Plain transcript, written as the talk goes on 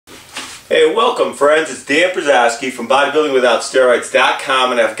Hey, welcome friends. It's Dan Brzezowski from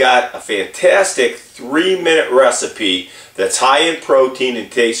bodybuildingwithoutsteroids.com, and I've got a fantastic 3-minute recipe that's high in protein and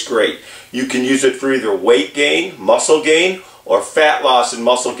tastes great. You can use it for either weight gain, muscle gain, or fat loss and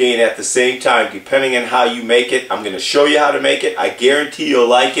muscle gain at the same time, depending on how you make it. I'm going to show you how to make it. I guarantee you'll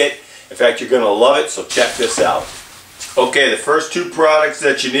like it. In fact, you're going to love it, so check this out. Okay, the first two products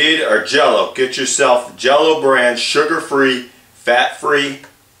that you need are Jell-O. Get yourself Jell-O brand, sugar-free, fat-free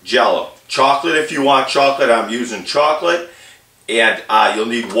Jell-O. Chocolate if you want chocolate. I'm using chocolate. And you'll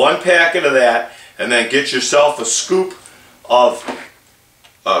need 1 packet of that. And then get yourself a scoop of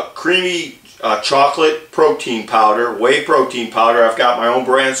creamy chocolate protein powder, whey protein powder. I've got my own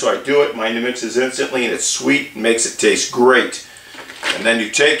brand, so I do it. Mine mixes instantly, and it's sweet and makes it taste great. And then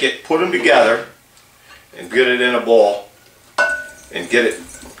you take it, put them together, and get it in a bowl, and get it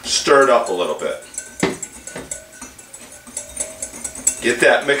stirred up a little bit. Get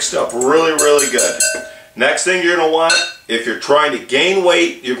that mixed up really, really good. Next thing you're going to want, if you're trying to gain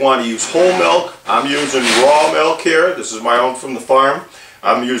weight, you're going to use whole milk. I'm using raw milk here. This is my own from the farm.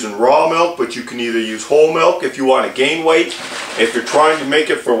 I'm using raw milk, but you can either use whole milk if you want to gain weight. If you're trying to make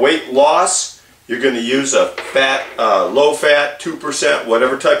it for weight loss, you're going to use a low fat, 2%,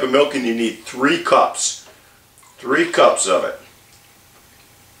 whatever type of milk, and you need 3 cups. 3 cups of it.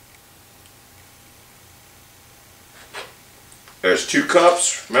 There's 2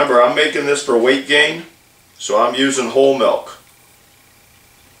 cups. Remember, I'm making this for weight gain, so I'm using whole milk.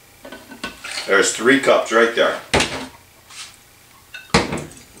 There's 3 cups right there.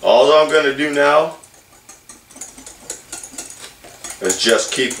 All I'm going to do now is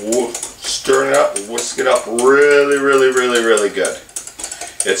just keep stirring it up and whisk it up really, really, really, really good.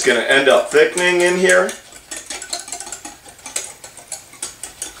 It's going to end up thickening in here.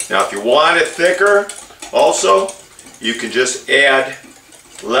 Now, if you want it thicker, also, you can just add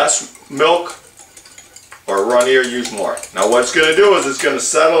less milk or runnier, use more. Now what it's going to do is it's going to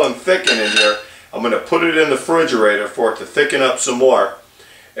settle and thicken in here. I'm going to put it in the refrigerator for it to thicken up some more,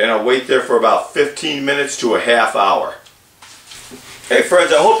 and I'll wait there for about 15 minutes to a half hour. Hey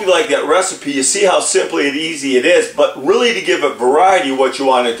friends, I hope you like that recipe. You see how simply and easy it is, but really to give it variety, what you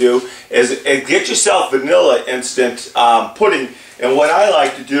want to do is get yourself vanilla instant pudding. And what I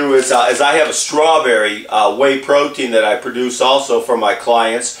like to do is I have a strawberry whey protein that I produce also for my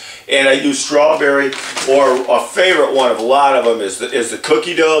clients, and I use strawberry, or a favorite one of a lot of them is the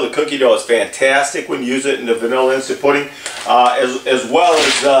cookie dough. The cookie dough is fantastic when you use it in the vanilla instant pudding, as well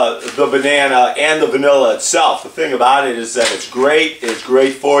as the banana and the vanilla itself. The thing about it is that it's great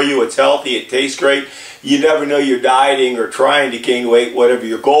for you, it's healthy, it tastes great. You never know you're dieting or trying to gain weight, whatever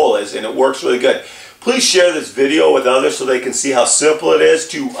your goal is, and it works really good. Please share this video with others so they can see how simple it is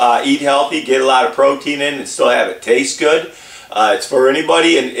to eat healthy, get a lot of protein in, and still have it taste good. It's for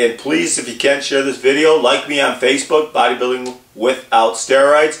anybody, and please, if you can, share this video. Like me on Facebook, Bodybuilding Without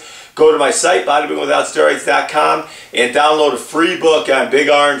Steroids. Go to my site, bodybuildingwithoutsteroids.com, and download a free book on big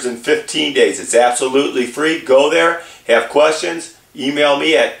arms in 15 days. It's absolutely free. Go there, have questions, email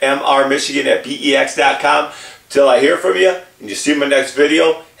me at mrmichigan@bex.com. Till I hear from you, and you see my next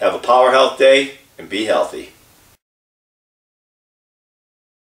video, have a Power Health Day, and be healthy.